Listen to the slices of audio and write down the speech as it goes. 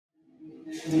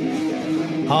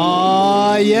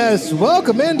Yes.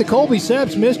 Welcome into Colby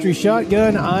Sapp's Mystery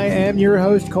Shotgun. I am your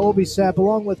host, Colby Sapp,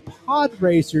 along with Pod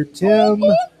Racer Tim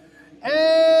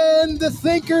and the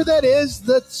thinker that is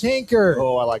the tinker.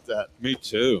 Oh, I like that. Me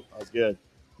too. That was good.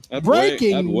 That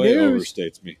Breaking way news.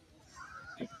 overstates me.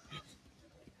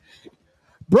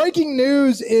 Breaking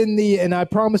news and I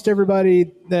promised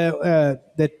everybody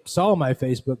that saw my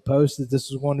Facebook post that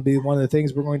this was going to be one of the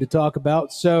things we're going to talk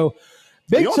about. So,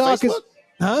 big talk is,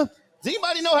 huh? Does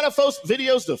anybody know how to post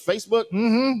videos to Facebook?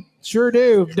 Mm-hmm. Sure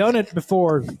do. Done it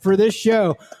before for this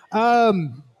show.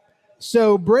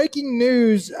 So breaking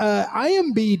news,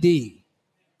 IMBD,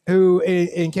 who,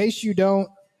 in case you don't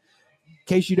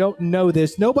know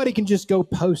this, nobody can just go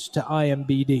post to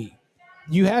IMBD.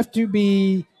 You have to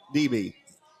be DB.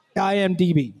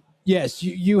 IMDb. Yes,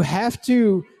 you have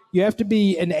to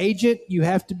be an agent. You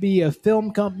have to be a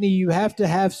film company. You have to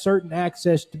have certain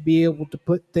access to be able to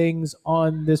put things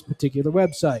on this particular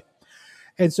website.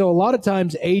 And so a lot of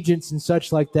times agents and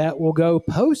such like that will go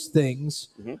post things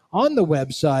on the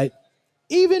website,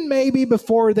 even maybe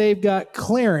before they've got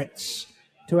clearance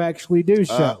to actually do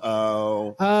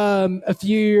so. A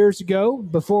few years ago,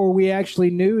 before we actually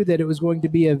knew that it was going to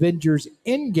be Avengers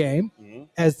Endgame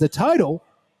as the title,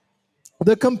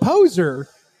 the composer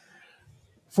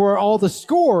for all the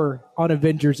score on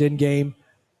Avengers Endgame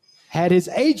had his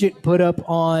agent put up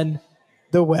on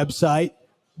the website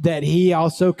that he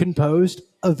also composed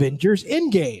Avengers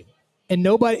Endgame. And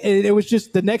it was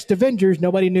just the next Avengers,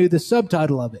 nobody knew the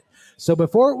subtitle of it. So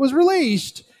before it was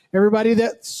released, everybody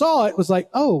that saw it was like,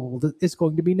 oh, it's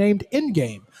going to be named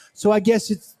Endgame. So I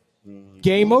guess it's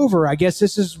game over. I guess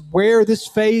this is where this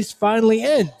phase finally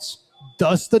ends.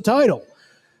 Thus the title.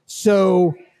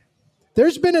 So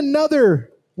there's been another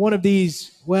one of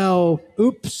these, well,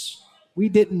 oops, we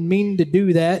didn't mean to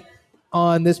do that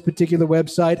on this particular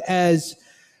website, as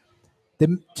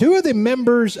two of the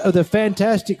members of the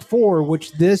Fantastic Four,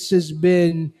 which this has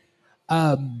been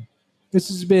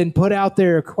put out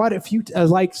there quite a few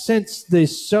since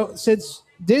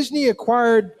Disney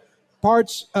acquired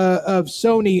parts of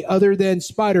Sony other than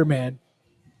Spider-Man.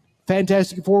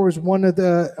 Fantastic Four was one of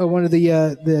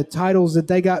the titles that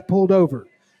they got pulled over.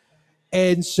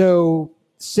 And so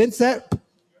since that,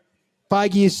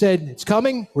 Feige has said, it's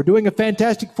coming. We're doing a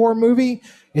Fantastic Four movie.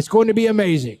 It's going to be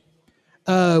amazing.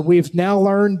 We've now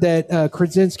learned that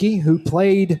Krasinski, who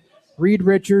played Reed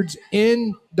Richards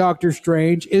in Doctor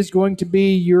Strange, is going to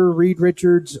be your Reed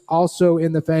Richards also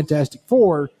in the Fantastic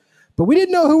Four. But we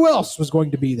didn't know who else was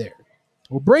going to be there.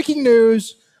 Well, breaking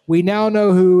news, we now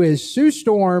know who is Sue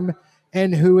Storm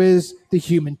and who is the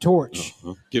Human Torch.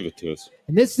 Give it to us.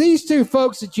 And it's these two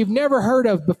folks that you've never heard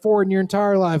of before in your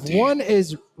entire life. Damn. One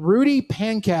is Rudy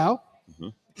Pankow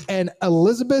and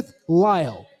Elizabeth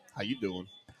Lyle. How you doing?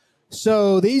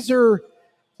 So these are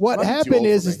what happened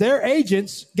is their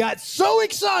agents got so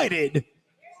excited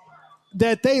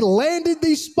that they landed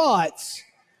these spots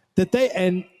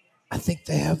and I think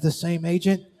they have the same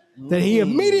agent that he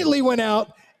immediately went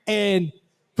out and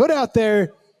put out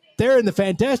there. They're in the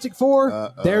Fantastic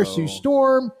Four. They're Sue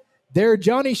Storm. They're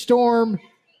Johnny Storm.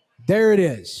 There it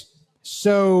is.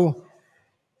 So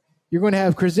you're going to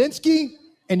have Krasinski,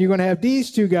 and you're going to have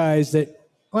these two guys that,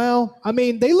 well, I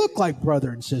mean, they look like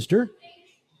brother and sister.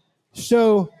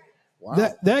 So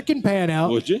that can pan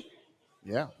out. Would you?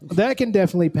 Yeah. That can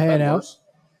definitely pan out.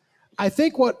 I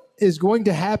think what is going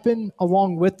to happen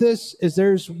along with this is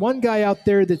there's one guy out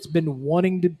there that's been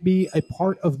wanting to be a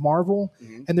part of Marvel,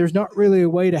 and there's not really a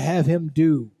way to have him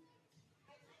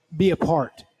be a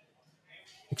part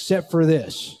except for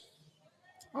this.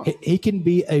 He can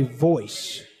be a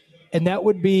voice, and that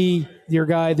would be your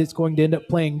guy that's going to end up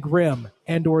playing Grimm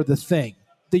and or the Thing,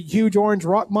 the huge orange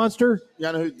rock monster. Yeah,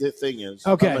 I know who the Thing is.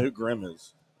 Okay. I don't know who Grimm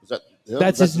is.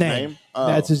 That's his name. Oh.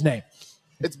 That's his name.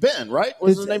 It's Ben, right?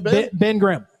 What's his name? Ben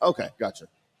Grimm. Okay, gotcha.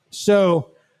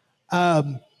 So, Seth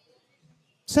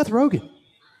Rogen.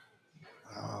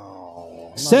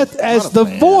 Seth as the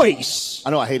voice. I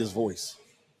know I hate his voice.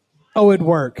 Oh, it'd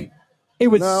work. It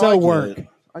would work.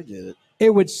 I get it.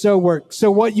 It would so work. So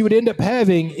what you would end up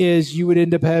having is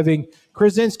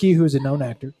Krasinski, who's a known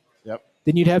actor. Yep.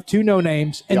 Then you'd have two no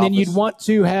names, and then you'd want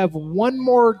to have one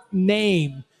more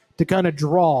name to kind of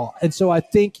draw. And so I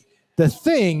think the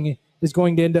Thing is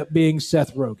going to end up being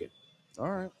Seth Rogen. All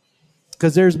right.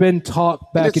 Because there's been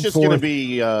talk back and forth. It's just going to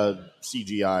be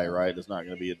CGI, right? It's not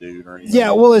going to be a dude or anything.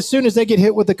 Yeah, well, as soon as they get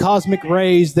hit with the cosmic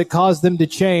rays that cause them to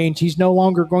change, he's no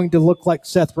longer going to look like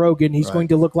Seth Rogen. He's going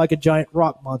to look like a giant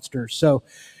rock monster. So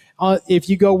if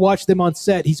you go watch them on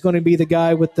set, he's going to be the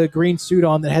guy with the green suit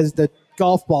on that has the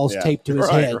golf balls taped to his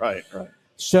head. Right.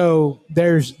 So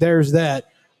there's that.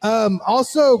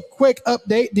 Also, quick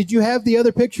update. Did you have the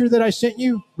other picture that I sent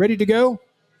you ready to go?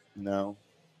 No,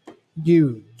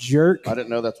 You jerk. I didn't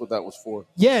know that's what that was for.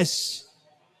 Yes.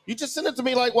 You just sent it to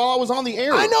me like while I was on the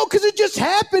air. I know, because it just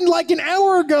happened like an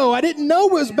hour ago. I didn't know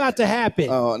it was about to happen.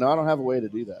 Oh, no, I don't have a way to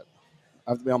do that.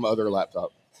 I have to be on my other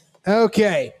laptop.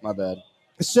 Okay. My bad.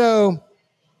 So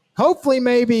hopefully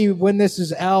maybe when this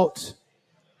is out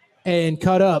and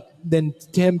cut up, then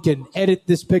Tim can edit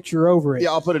this picture over it.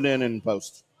 Yeah, I'll put it in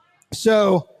post.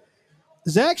 So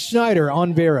Zack Snyder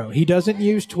on Vero, he doesn't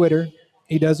use Twitter.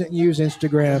 He doesn't use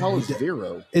Instagram. How is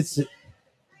Vero? It's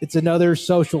another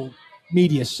social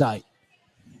media site.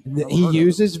 He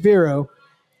uses Vero.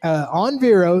 On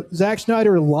Vero, Zack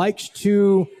Snyder likes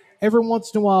to every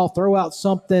once in a while throw out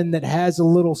something that has a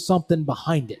little something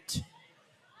behind it.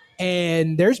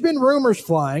 And there's been rumors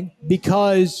flying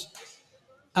because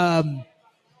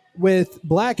with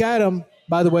Black Adam,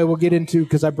 by the way, we'll get into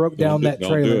because I broke down that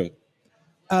trailer.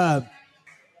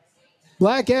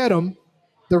 Black Adam,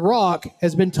 The Rock,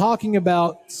 has been talking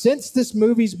about, since this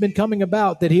movie's been coming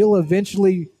about, that he'll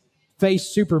eventually face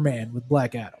Superman with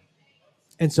Black Adam.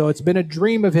 And so it's been a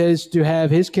dream of his to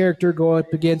have his character go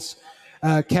up against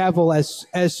Cavill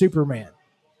as Superman.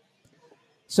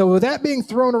 So with that being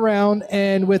thrown around,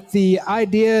 and with the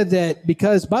idea that,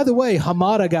 because, by the way,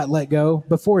 Hamada got let go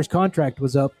before his contract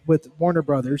was up with Warner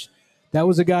Brothers. That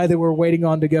was a guy that we're waiting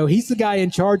on to go. He's the guy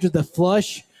in charge of the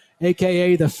Flush,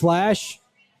 a.k.a. the Flash.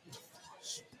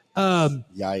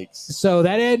 Yikes. So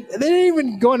that ain't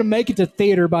even going to make it to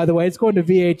theater, by the way. It's going to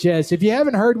VHS. If you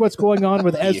haven't heard what's going on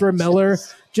with Ezra Miller,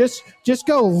 just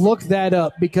go look that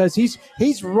up, because he's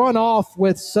run off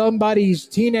with somebody's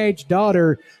teenage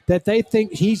daughter that they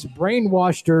think he's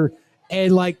brainwashed her,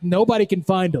 and like nobody can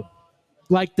find him.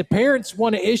 Like the parents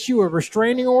want to issue a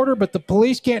restraining order, but the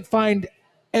police can't find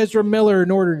Ezra Miller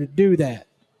in order to do that.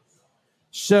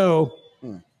 So,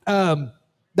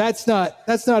 that's not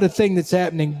a thing that's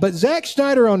happening. But Zack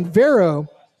Snyder on Vero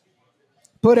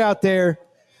put out there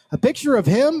a picture of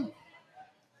him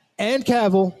and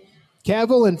Cavill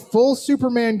in full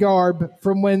Superman garb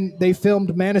from when they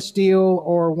filmed Man of Steel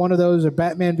or one of those, or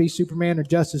Batman v Superman or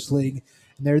Justice League.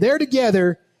 And they're there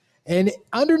together, and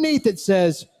underneath it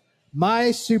says,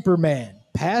 "My Superman,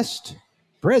 past,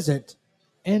 present,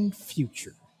 and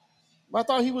future." I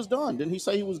thought he was done. Didn't he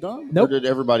say he was done? Nope. Or did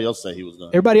everybody else say he was done?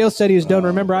 Everybody else said he was done.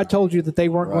 Remember, I told you that they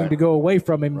weren't going to go away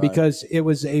from him Right. because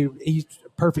he's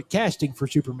perfect casting for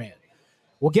Superman.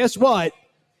 Well, guess what?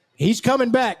 He's coming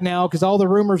back now, because all the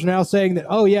rumors are now saying that,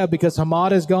 oh, yeah, because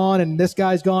Hamada's gone and this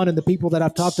guy's gone and the people that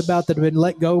I've talked about that have been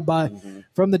let go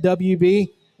from the WB.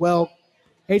 Well,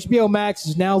 HBO Max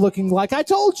is now looking like I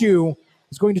told you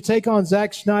is going to take on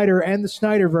Zack Snyder and the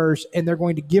Snyderverse, and they're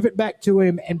going to give it back to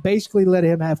him and basically let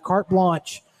him have carte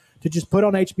blanche to just put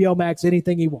on HBO Max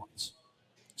anything he wants.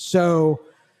 So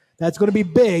that's going to be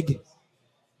big.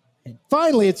 And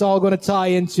finally, it's all going to tie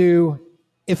into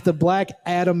if the Black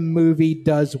Adam movie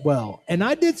does well. And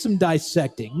I did some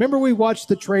dissecting. Remember, we watched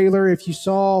the trailer. If you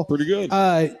saw Pretty good.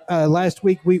 Last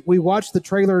week, we watched the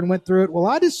trailer and went through it. Well,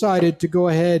 I decided to go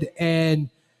ahead and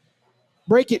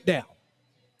break it down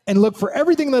and look for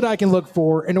everything that I can look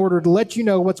for in order to let you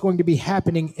know what's going to be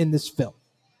happening in this film.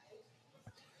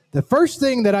 The first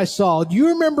thing that I saw, do you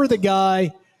remember the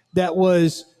guy that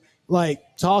was like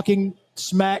talking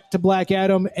smack to Black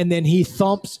Adam, and then he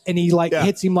thumps and he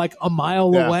hits him like a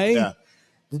mile away? Yeah.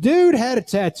 The dude had a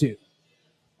tattoo.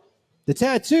 The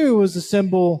tattoo was a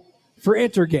symbol for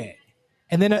Intergang.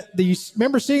 And then you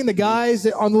remember seeing the guys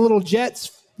on the little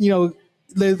jets,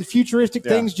 the futuristic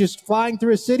things just flying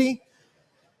through a city?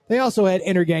 They also had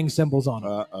Intergang symbols on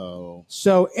them. Uh-oh.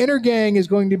 So Intergang is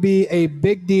going to be a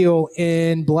big deal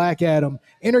in Black Adam.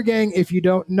 Intergang, if you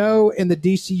don't know, in the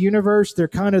DC universe, they're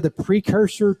kind of the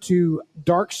precursor to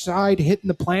Darkseid hitting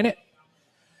the planet,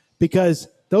 because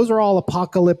those are all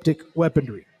apocalyptic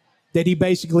weaponry that he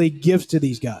basically gives to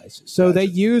these guys. So they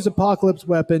use apocalypse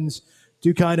weapons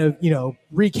to kind of,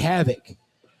 wreak havoc.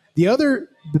 The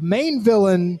main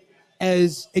villain,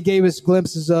 as it gave us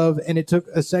glimpses of, and it took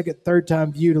a second, third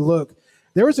time view to look,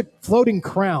 there was a floating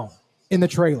crown in the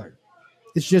trailer.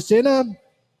 It's just in a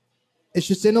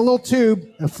little tube,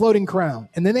 a floating crown.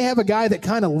 And then they have a guy that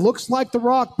kind of looks like The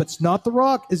Rock, but's not The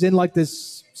Rock, is in like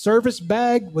this service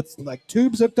bag with like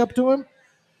tubes hooked up to him.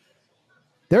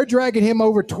 They're dragging him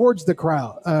over towards the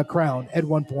crown at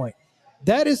one point.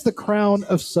 That is the crown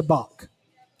of Sabbac.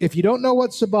 If you don't know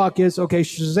what Sabbac is, okay,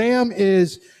 Shazam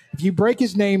is, if you break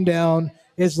his name down,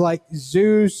 is like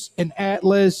Zeus and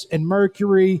Atlas and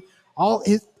Mercury.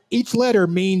 Each letter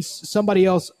means somebody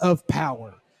else of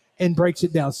power, and breaks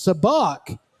it down.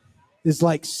 Sabbac is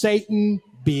like Satan,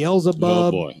 Beelzebub,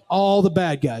 Oh, boy. all the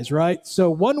bad guys, right? So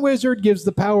one wizard gives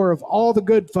the power of all the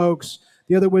good folks.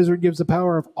 The other wizard gives the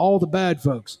power of all the bad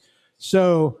folks.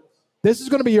 So this is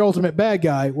going to be your ultimate bad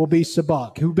guy, will be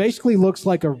Sabak, who basically looks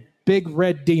like a big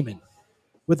red demon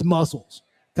with muscles.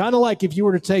 Kind of like if you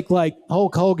were to take like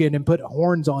Hulk Hogan and put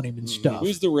horns on him and stuff.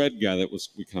 Who's the red guy that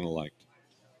we kind of liked?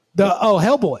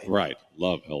 Hellboy. Right.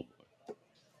 Love Hellboy.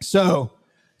 So,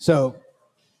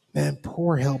 man,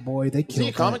 poor Hellboy. They Is he killed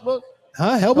a comic book?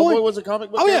 Huh? Hellboy? Hellboy was a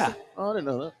comic book? Oh, yeah. Oh, I didn't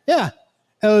know that. Yeah.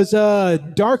 It was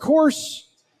Dark Horse,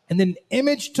 and then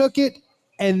Image took it,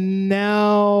 and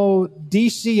now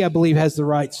DC, I believe, has the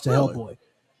rights to Really? Hellboy,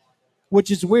 which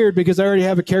is weird because I already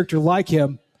have a character like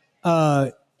him.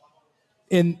 Now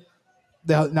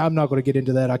I'm not going to get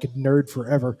into that. I could nerd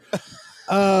forever.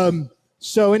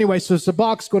 So anyway, so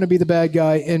Sabak's going to be the bad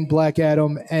guy in Black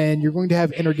Adam, and you're going to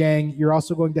have Intergang. You're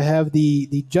also going to have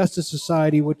the Justice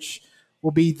Society, which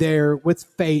will be there with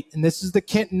Fate, and this is the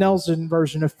Kent Nelson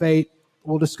version of Fate.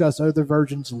 We'll discuss other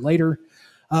versions later.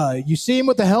 You see him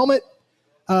with the helmet.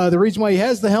 The reason why he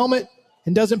has the helmet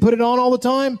and doesn't put it on all the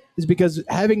time is because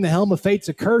having the helm of Fate's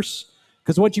a curse.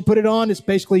 Because once you put it on, it's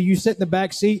basically you sit in the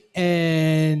back seat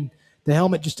and the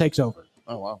helmet just takes over.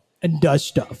 Oh, wow. And does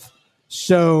stuff.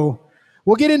 So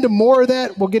we'll get into more of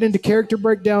that. We'll get into character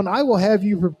breakdown. I will have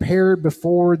you prepared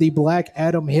before the Black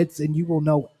Adam hits, and you will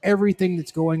know everything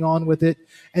that's going on with it.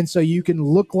 And so you can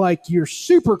look like you're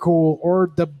super cool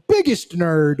or the biggest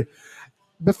nerd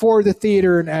before the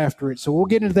theater and after it. So we'll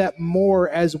get into that more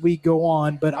as we go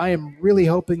on. But I am really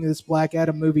hoping this Black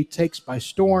Adam movie takes by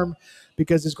storm,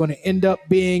 because it's going to end up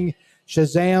being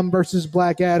Shazam versus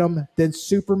Black Adam, then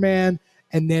Superman,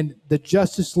 and then the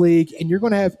Justice League. And you're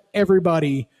going to have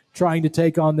everybody trying to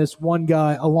take on this one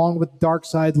guy, along with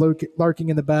Darkseid lurking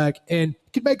in the back. And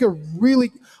could make a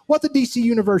really, what the DC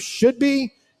universe should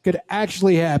be, could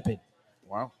actually happen.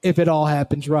 Wow. If it all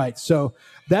happens right. So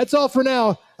that's all for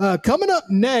now. Coming up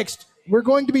next, we're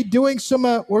going to be doing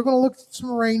we're going to look at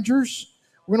some Rangers.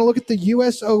 We're going to look at the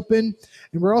U.S. Open,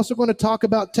 and we're also going to talk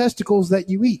about testicles that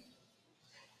you eat.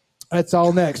 That's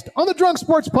all next on the Drunk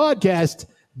Sports Podcast.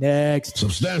 Next.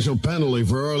 Substantial penalty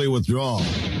for early withdrawal.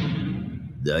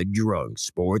 The Drunk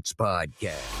Sports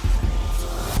Podcast.